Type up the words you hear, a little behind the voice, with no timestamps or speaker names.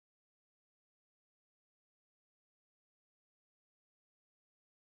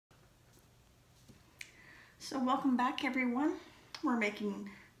So welcome back everyone. We're making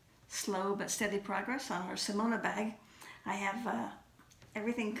slow but steady progress on our Simona bag. I have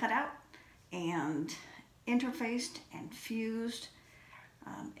everything cut out and interfaced and fused.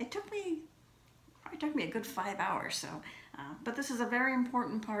 It took me a good 5 hours, so but this is a very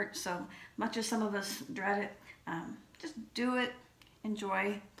important part, so much as some of us dread it, just do it,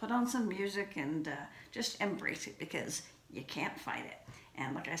 enjoy, put on some music, and just embrace it because you can't fight it.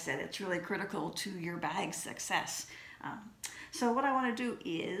 And like I said, it's really critical to your bag's success. So what I want to do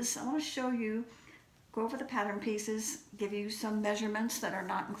is I want to show you, go over the pattern pieces, give you some measurements that are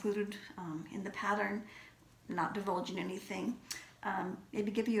not included in the pattern, not divulging anything,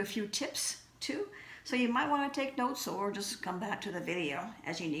 maybe give you a few tips too. So you might want to take notes or just come back to the video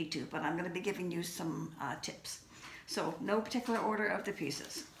as you need to, but I'm going to be giving you some tips. So no particular order of the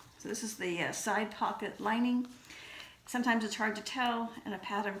pieces. So this is the side pocket lining. Sometimes it's hard to tell in a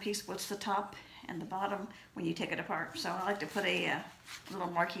pattern piece what's the top and the bottom when you take it apart. So I like to put a little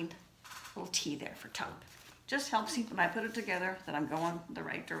marking, little T there for top. Just helps me when I put it together that I'm going the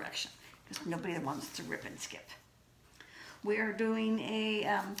right direction, because nobody wants to rip and skip. We are doing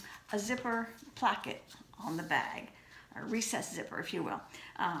a zipper placket on the bag, a recessed zipper, if you will.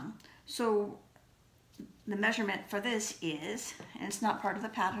 So the measurement for this is, and it's not part of the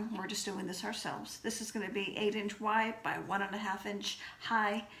pattern, we're just doing this ourselves. This is going to be 8" wide by 1.5 inch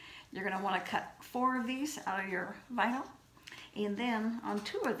high. You're going to want to cut 4 of these out of your vinyl. And then on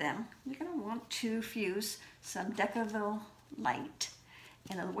 2 of them, you're going to want to fuse some Decaville light.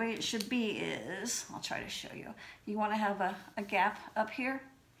 And the way it should be is, I'll try to show you. You want to have a gap up here,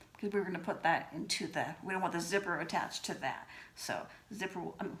 because we're going to put that into we don't want the zipper attached to that. So zipper,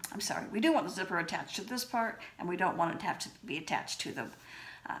 I'm sorry, we do want the zipper attached to this part, and we don't want it to have to be attached to the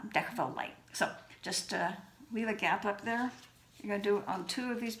Decaville light. So just leave a gap up there. You're going to do it on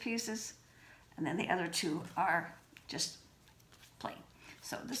 2 of these pieces, and then the other 2 are just plain.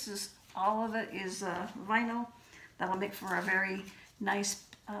 So this is, all of it is vinyl. That'll make for a very nice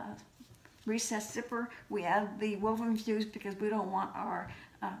recessed zipper. We add the WovenFuse because we don't want our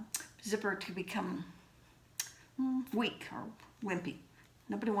zipper to become weak or wimpy.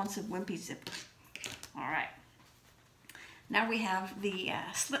 Nobody wants a wimpy zipper. All right. Now we have the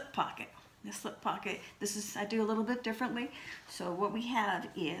slip pocket. The slip pocket, I do a little bit differently. So what we have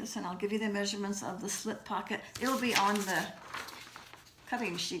is, and I'll give you the measurements of the slip pocket. It'll be on the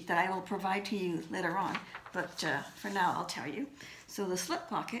cutting sheet that I will provide to you later on, but for now I'll tell you. So the slip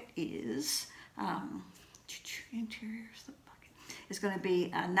pocket is, interior slip pocket, is going to be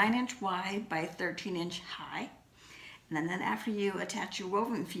 9" wide by 13" high. And then after you attach your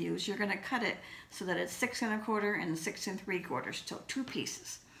WovenFuse, you're going to cut it so that it's 6 1/4 and 6 3/4, so 2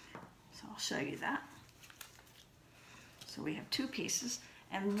 pieces. So I'll show you that. So we have 2 pieces,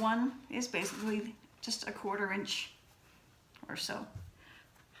 and one is basically just a 1/4 inch or so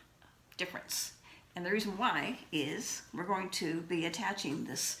difference. And the reason why is we're going to be attaching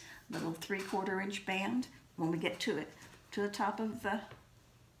this little 3/4 inch band when we get to it, to the top of the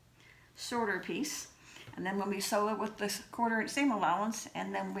sorter piece. And then when we sew it with this 1/4 inch seam allowance,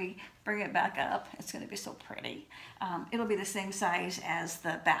 and then we bring it back up, it's going to be so pretty. It'll be the same size as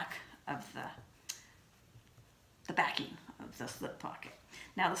the back of the backing of the slip pocket.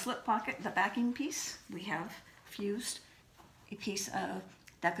 Now the slip pocket, the backing piece, we have fused a piece of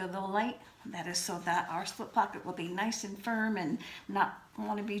Decaville light. That is so that our slip pocket will be nice and firm and not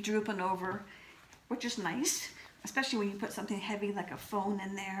want to be drooping over, which is nice, especially when you put something heavy like a phone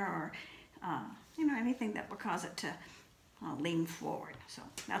in there, or you know, anything that will cause it to lean forward. So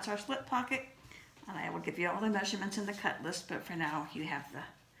that's our slip pocket, and I will give you all the measurements in the cut list, but for now you have the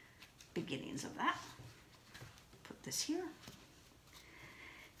beginnings of that. Put this here.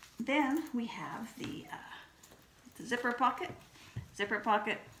 Then we have the zipper pocket. Zipper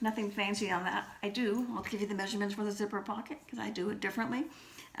pocket, nothing fancy on that. I'll give you the measurements for the zipper pocket because I do it differently.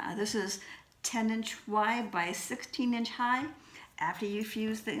 This is 10" wide by 16" high. After you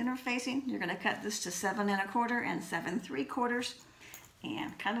fuse the interfacing, you're going to cut this to 7 1/4 and 7 3/4.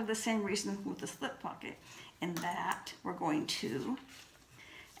 And kind of the same reason with the slip pocket, in that we're going to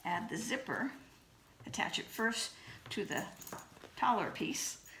add the zipper, attach it first to the taller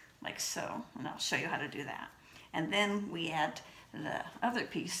piece, like so, and I'll show you how to do that. And then we add the other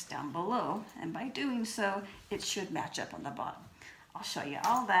piece down below, and by doing so, it should match up on the bottom. I'll show you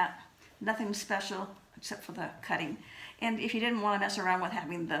all that. Nothing special except for the cutting. And if you didn't want to mess around with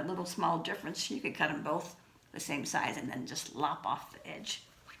having the little small difference, you could cut them both the same size and then just lop off the edge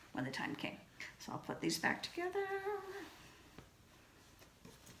when the time came. So I'll put these back together.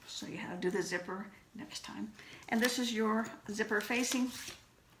 Show you how to do the zipper next time. And this is your zipper facing.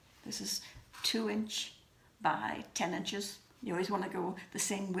 This is 2" by 10 inches. You always want to go the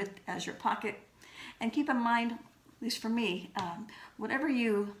same width as your pocket. And keep in mind, at least for me, whatever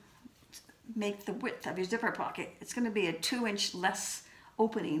you make the width of your zipper pocket, it's going to be a 2-inch less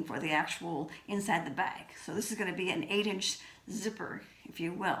opening for the actual inside the bag. So this is going to be an 8-inch zipper, if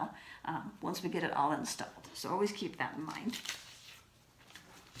you will, once we get it all installed. So always keep that in mind.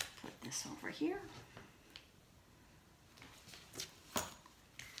 Put this over here.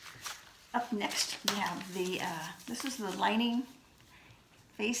 Up next, we have the, this is the lining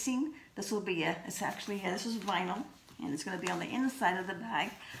facing. This will be it's actually, this is vinyl, and it's going to be on the inside of the bag.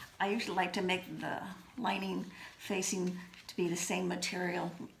 I usually like to make the lining facing to be the same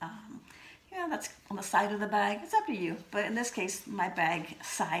material. Yeah, that's on the side of the bag. It's up to you, but in this case, my bag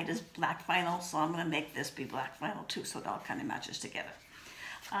side is black vinyl, so I'm going to make this be black vinyl too, so it all kind of matches together.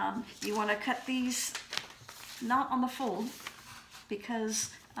 You want to cut these not on the fold, because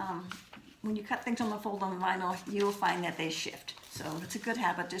when you cut things on the fold on vinyl, you'll find that they shift. So it's a good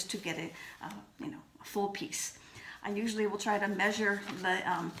habit just to get it, you know, a full piece. I usually will try to measure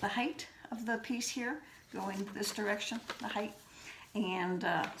the height of the piece here, going this direction, the height. And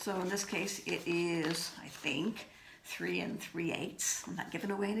so in this case, it is, I think, 3 3/8. I'm not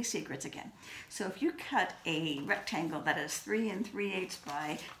giving away any secrets again. So if you cut a rectangle that is 3 3/8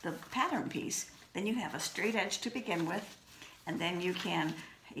 by the pattern piece, then you have a straight edge to begin with, and then you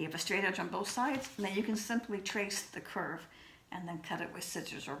have a straight edge on both sides, and then you can simply trace the curve and then cut it with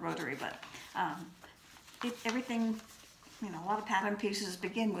scissors or rotary. But everything, you know, a lot of pattern pieces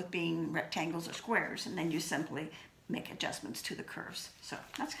begin with being rectangles or squares, and then you simply make adjustments to the curves. So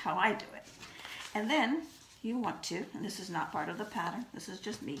that's how I do it. And then you want to, and this is not part of the pattern, this is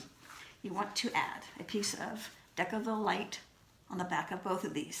just me, you want to add a piece of Decaville Light on the back of both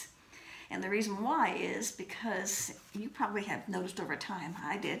of these. And the reason why is because you probably have noticed over time,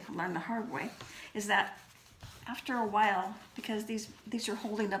 I did, learn the hard way, is that after a while, because these are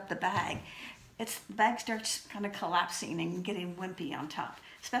holding up the bag, the bag starts kind of collapsing and getting wimpy on top,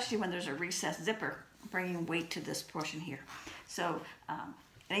 especially when there's a recessed zipper bringing weight to this portion here. So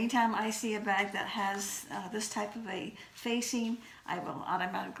anytime I see a bag that has this type of a facing, I will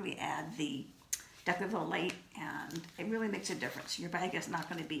automatically add the Decaville Light, and it really makes a difference. Your bag is not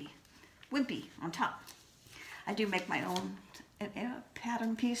going to be wimpy on top. I do make my own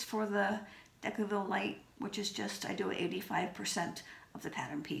pattern piece for the Decaville Light, which is just, I do 85% of the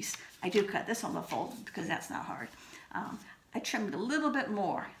pattern piece. I do cut this on the fold because that's not hard. I trimmed a little bit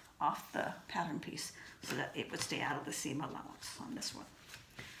more off the pattern piece so that it would stay out of the seam allowance on this one.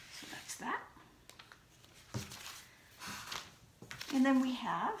 So that's that. And then we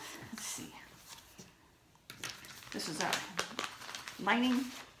have, let's see, this is our lining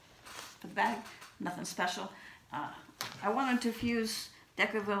for the bag, nothing special. I wanted to fuse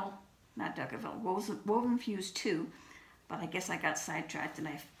WovenFuse 2, but I guess I got sidetracked and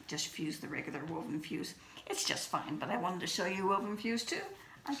I just fused the regular WovenFuse. It's just fine, but I wanted to show you WovenFuse 2,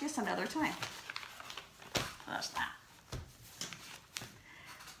 I guess another time. That's that.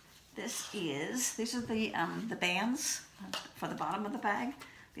 These are the bands for the bottom of the bag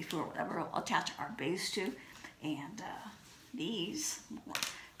before whatever we'll attach our base to, and these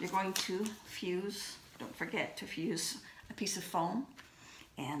you're going to fuse. Don't forget to fuse a piece of foam,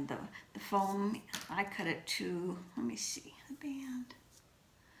 and the foam, I cut it to, let me see, the band.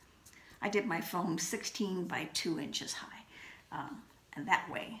 I did my foam 16 by 2 inches high, and that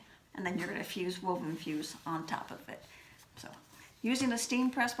way, and then you're going to fuse WovenFuse on top of it. So using a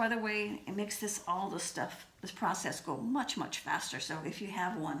steam press, by the way, it makes this process go much, much faster. So if you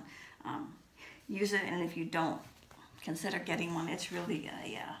have one, use it, and if you don't, consider getting one. It's really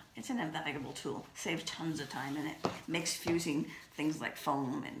it's an invaluable tool. Saves tons of time, and it makes fusing things like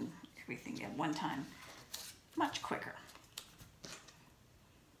foam and everything at one time much quicker.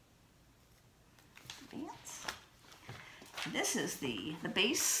 This is the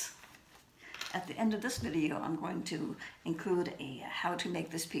base. At the end of this video, I'm going to include a how to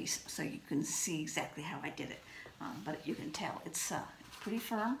make this piece so you can see exactly how I did it. But you can tell it's pretty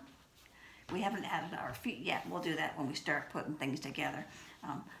firm. We haven't added our feet yet. We'll do that when we start putting things together.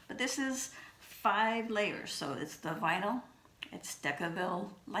 But this is 5 layers. So it's the vinyl, it's Decaville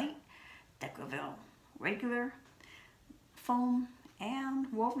Light, Decaville regular, foam, and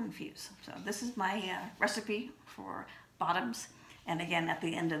WovenFuse. So this is my recipe for bottoms. And again, at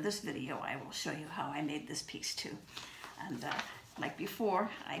the end of this video, I will show you how I made this piece too. And like before,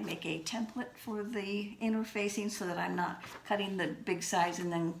 I make a template for the inner facing so that I'm not cutting the big size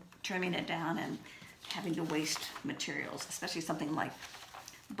and then trimming it down and having to waste materials, especially something like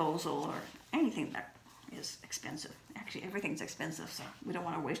Bosal or anything that is expensive. Actually, everything's expensive, so we don't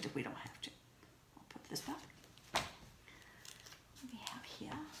want to waste if we don't have to. I'll put this back.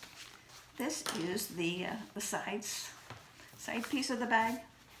 This is the side piece of the bag.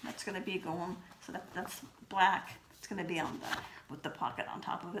 That's going to be going, so that's black. It's going to be on with the pocket on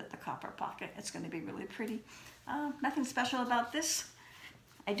top of it, the copper pocket. It's going to be really pretty. Nothing special about this.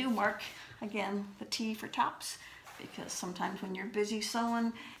 I do mark, again, the T for tops, because sometimes when you're busy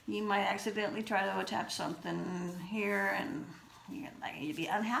sewing, you might accidentally try to attach something here and you'd be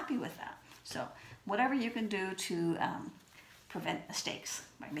unhappy with that. So whatever you can do to prevent mistakes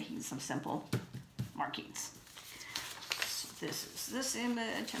by making some simple markings. So this is this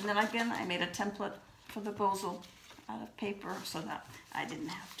image, and then again I made a template for the Bosal out of paper so that I didn't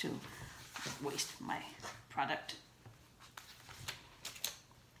have to waste my product.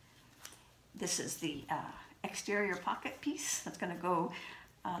 This is the exterior pocket piece that's going to go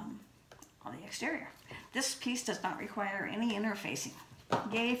on the exterior. This piece does not require any interfacing.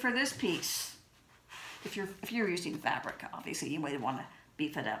 Yay for this piece. If you're using fabric, obviously you might want to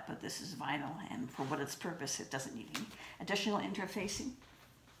beef it up, but this is vinyl, and for what its purpose, it doesn't need any additional interfacing.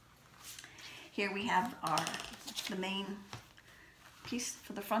 Here we have the main piece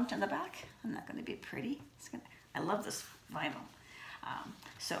for the front and the back. Isn't that going to be pretty? I love this vinyl.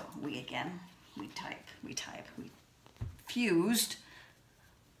 So we fused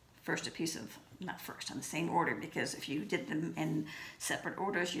first a piece of, not first, in the same order, because if you did them in separate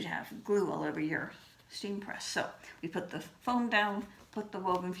orders, you'd have glue all over your steam press. So we put the foam down, put the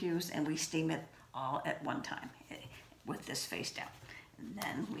WovenFuse, and we steam it all at one time with this face down. And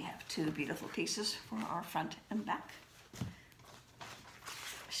then we have two beautiful pieces for our front and back.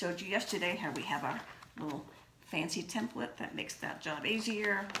 I showed you yesterday how we have our little fancy template that makes that job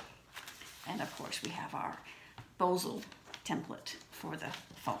easier. And of course we have our Bosal template for the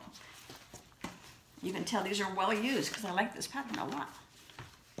foam. You can tell these are well used because I like this pattern a lot.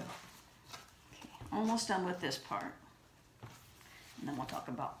 Okay, almost done with this part. And then we'll talk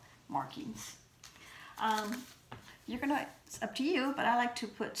about markings. It's up to you, but I like to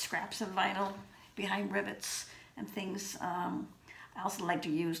put scraps of vinyl behind rivets and things. I also like to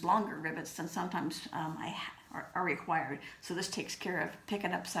use longer rivets than sometimes are required. So this takes care of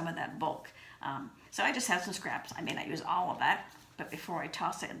picking up some of that bulk. So I just have some scraps. I may not use all of that, but before I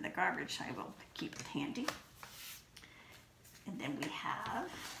toss it in the garbage, I will keep it handy. And then we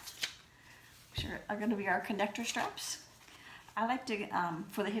have, are going to be our connector straps. I like to,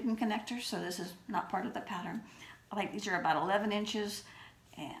 for the hidden connectors, so this is not part of the pattern, these are about 11 inches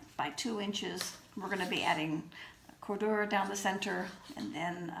and by 2 inches. We're going to be adding cordura down the center and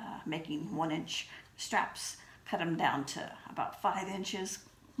then making 1-inch straps. Cut them down to about 5 inches,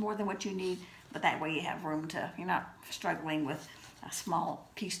 more than what you need, but that way you have room you're not struggling with a small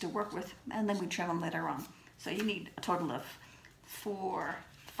piece to work with, and then we trim them later on. So you need a total of 4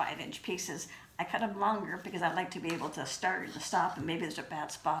 5-inch pieces. I cut them longer because I like to be able to start and stop, and maybe there's a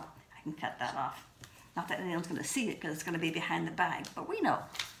bad spot, I can cut that off. Not that anyone's going to see it because it's going to be behind the bag, but we know,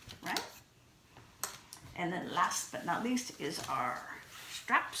 right? And then last but not least is our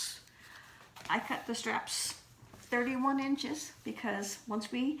straps. I cut the straps 31 inches because once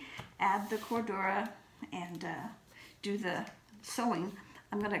we add the cordura and do the sewing,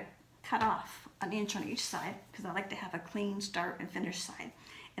 I'm going to cut off 1 inch on each side because I like to have a clean start and finish side.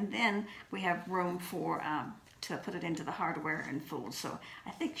 And then we have room for to put it into the hardware and fold. So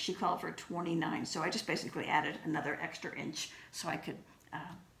I think she called for 29, so I just basically added another extra inch so I could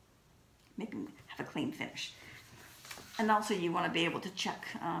make them have a clean finish. And also you want to be able to check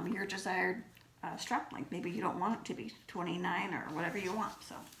your desired strap length. Maybe you don't want it to be 29 or whatever you want.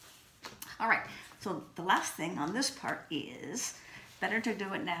 So, all right, so the last thing on this part is better to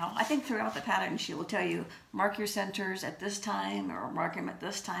do it now. I think throughout the pattern she will tell you mark your centers at this time or mark them at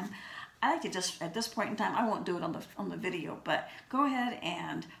this time. I like to just, at this point in time, I won't do it on the video, but go ahead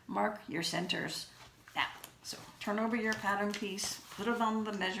and mark your centers now. So turn over your pattern piece, put it on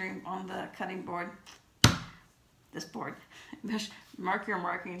the cutting board, this board, mark your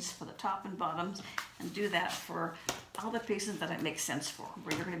markings for the top and bottoms, and do that for all the pieces that it makes sense for,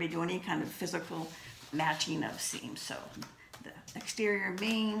 where you're going to be doing any kind of physical matching of seams. So the exterior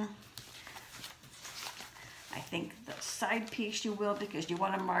beam, I think the side piece you will, because you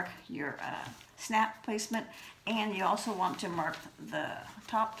want to mark your snap placement, and you also want to mark the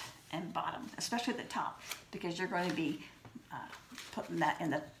top and bottom, especially the top, because you're going to be putting that in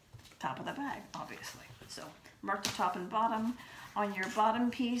the top of the bag, obviously. So mark the top and bottom. On your bottom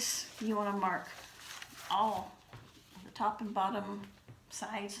piece, you want to mark all the top and bottom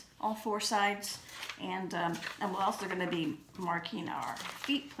sides, all 4 sides, and we're also going to be marking our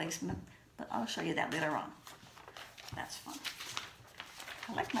feet placement, but I'll show you that later on. That's fun.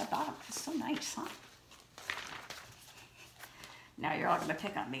 I like my bottom. It's so nice, huh? Now you're all gonna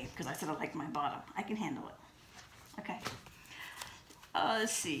pick on me because I said I like my bottom. I can handle it. Okay.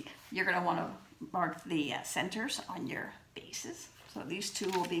 Let's see. You're gonna want to mark the centers on your bases. So these two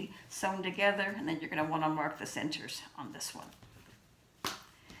will be sewn together, and then you're gonna want to mark the centers on this one.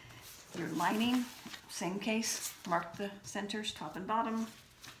 Your lining, same case. Mark the centers, top and bottom.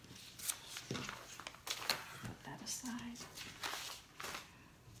 Put that aside.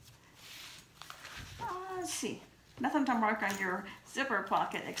 Let's see. Nothing to mark on your zipper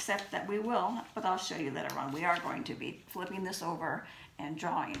pocket except that we will, but I'll show you later on. We are going to be flipping this over and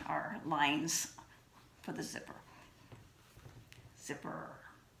drawing our lines for the zipper. Zipper.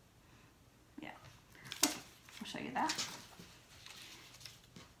 Yeah. Okay, I'll show you that.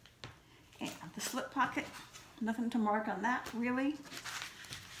 And the slip pocket, nothing to mark on that really.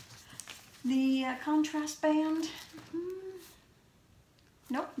 The contrast band,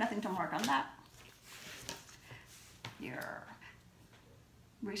 nope, nothing to mark on that. Your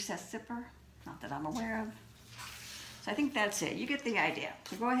recessed zipper, not that I'm aware of. So I think that's it. You get the idea.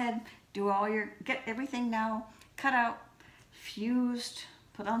 So go ahead, do all your, get everything now cut out, fused,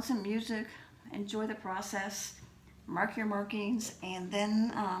 put on some music, enjoy the process, mark your markings, and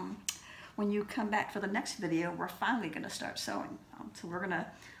then when you come back for the next video, we're finally going to start sewing. So we're going to,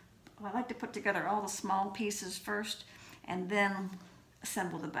 I like to put together all the small pieces first and then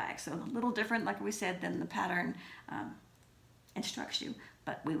assemble the bag. So a little different, like we said, than the pattern instructs you,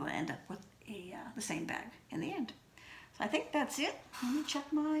 but we will end up with the same bag in the end. So I think that's it. Let me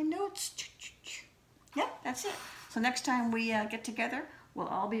check my notes. Yep, that's it. So next time we get together, we'll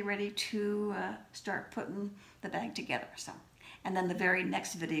all be ready to start putting the bag together. So, and then the very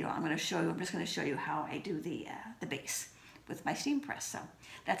next video, I'm just going to show you how I do the base with my steam press. So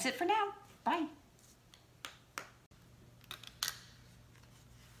that's it for now. Bye.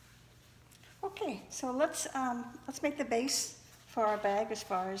 Okay, so let's make the base for our bag as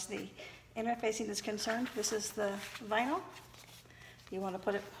far as the interfacing is concerned. This is the vinyl. You want to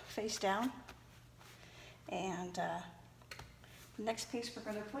put it face down. And the next piece we're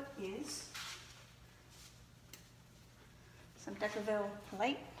going to put is some Decaville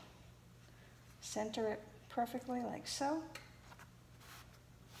light. Center it perfectly like so.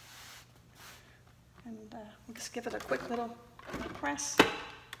 And we'll just give it a quick little press,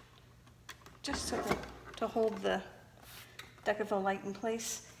 just to hold the Decaville light in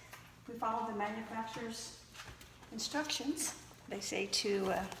place. We follow the manufacturer's instructions. They say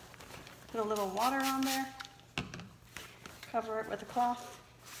to put a little water on there, cover it with a cloth,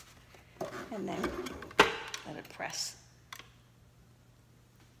 and then let it press.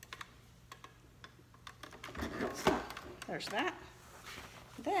 So there's that.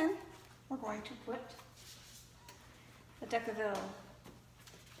 Then we're going to put the Decaville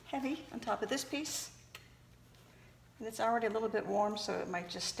heavy on top of this piece. And it's already a little bit warm, so it might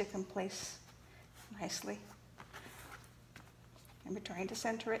just stick in place nicely. And we're trying to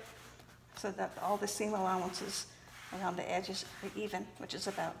center it so that all the seam allowances around the edges are even, which is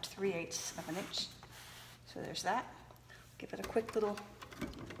about 3/8 of an inch. So there's that. Give it a quick little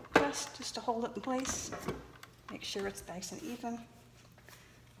press just to hold it in place. Make sure it's nice and even.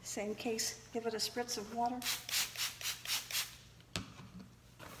 Same case, give it a spritz of water.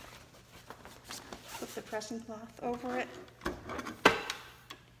 Put the pressing cloth over it.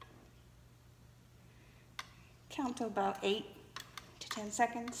 Count to about 8 to 10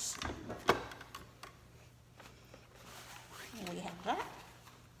 seconds. And we have that.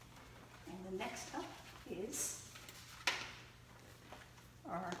 And the next up is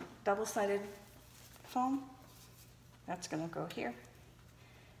our double-sided foam. That's going to go here.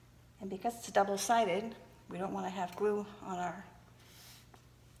 And because it's double-sided, we don't want to have glue on our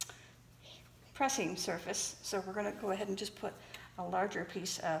pressing surface, so we're going to go ahead and just put a larger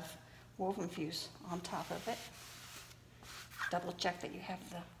piece of WovenFuse on top of it. Double check that you have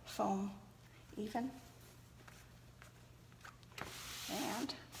the foam even.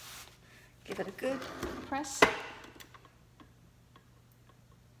 And give it a good press.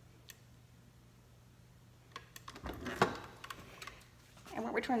 And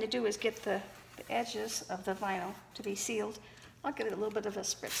what we're trying to do is get the edges of the vinyl to be sealed. I'll give it a little bit of a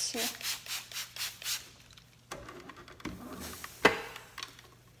spritz here.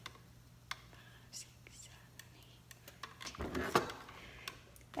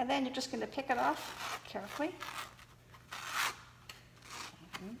 And then you're just going to pick it off carefully.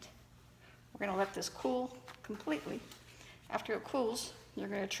 And we're going to let this cool completely. After it cools, you're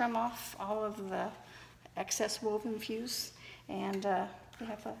going to trim off all of the excess WovenFuse, and you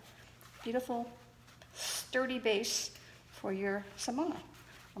have a beautiful, sturdy base for your Simona.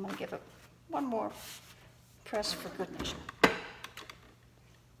 I'm going to give it one more press for good measure.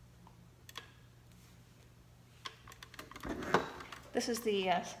 this is the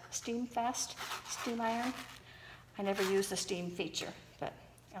steam fast steam iron. I never use the steam feature, but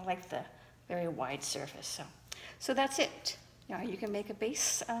I like the very wide surface. So that's it. Now you can make a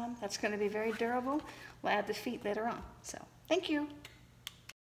base that's going to be very durable. We'll add the feet later on. So thank you.